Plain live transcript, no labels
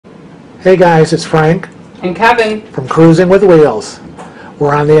Hey guys, it's Frank And Kevin. from Cruising with Wheels.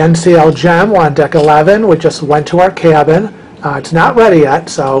 We're on the NCL Gem. We're on deck 11. We just went to our cabin. It's not ready yet,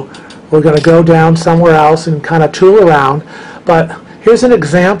 so we're going to go down somewhere else and kind of tool around. But here's an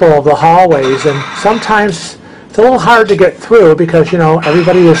example of the hallways, and sometimes it's a little hard to get through because, you know,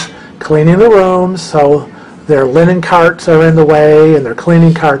 everybody is cleaning the rooms, so their linen carts are in the way and their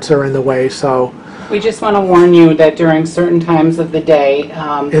cleaning carts are in the way, so We just want to warn you that during certain times of the day,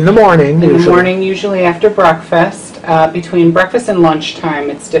 in the morning, usually after breakfast, between breakfast and lunchtime,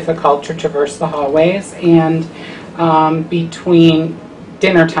 it's difficult to traverse the hallways, and between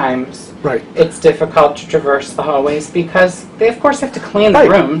dinner times, right, it's difficult to traverse the hallways because they, of course, have to clean the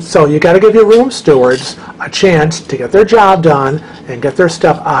right. rooms. So you got to give your room stewards a chance to get their job done and get their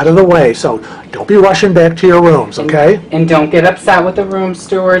stuff out of the way. So don't be rushing back to your rooms, okay? And don't get upset with the room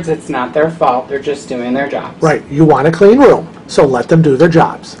stewards. It's not their fault. They're just doing their jobs. Right. You want a clean room, so let them do their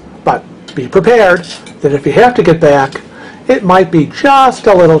jobs. But be prepared that if you have to get back, it might be just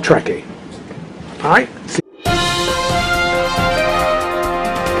a little tricky. All right?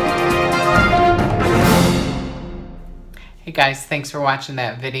 Hey guys, thanks for watching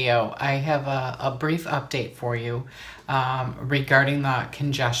that video. I have a brief update for you regarding the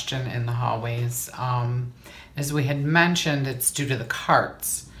congestion in the hallways. As we had mentioned, it's due to the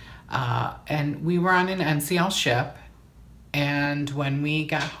carts. And we were on an NCL ship, and when we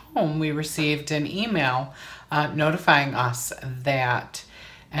got home, we received an email notifying us that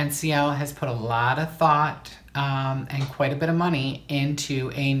NCL has put a lot of thought and quite a bit of money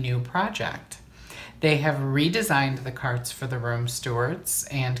into a new project. They have redesigned the carts for the room stewards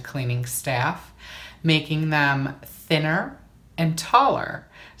and cleaning staff, making them thinner and taller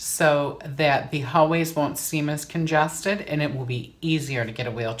so that the hallways won't seem as congested and it will be easier to get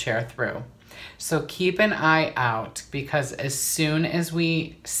a wheelchair through. So keep an eye out, because as soon as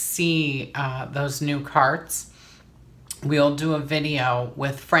we see those new carts, we'll do a video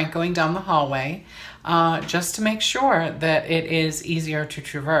with Frank going down the hallway just to make sure that it is easier to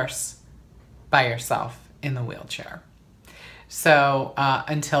traverse by yourself in the wheelchair. So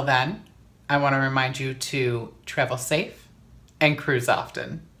until then, I want to remind you to travel safe and cruise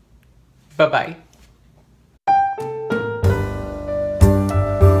often. Bye-bye.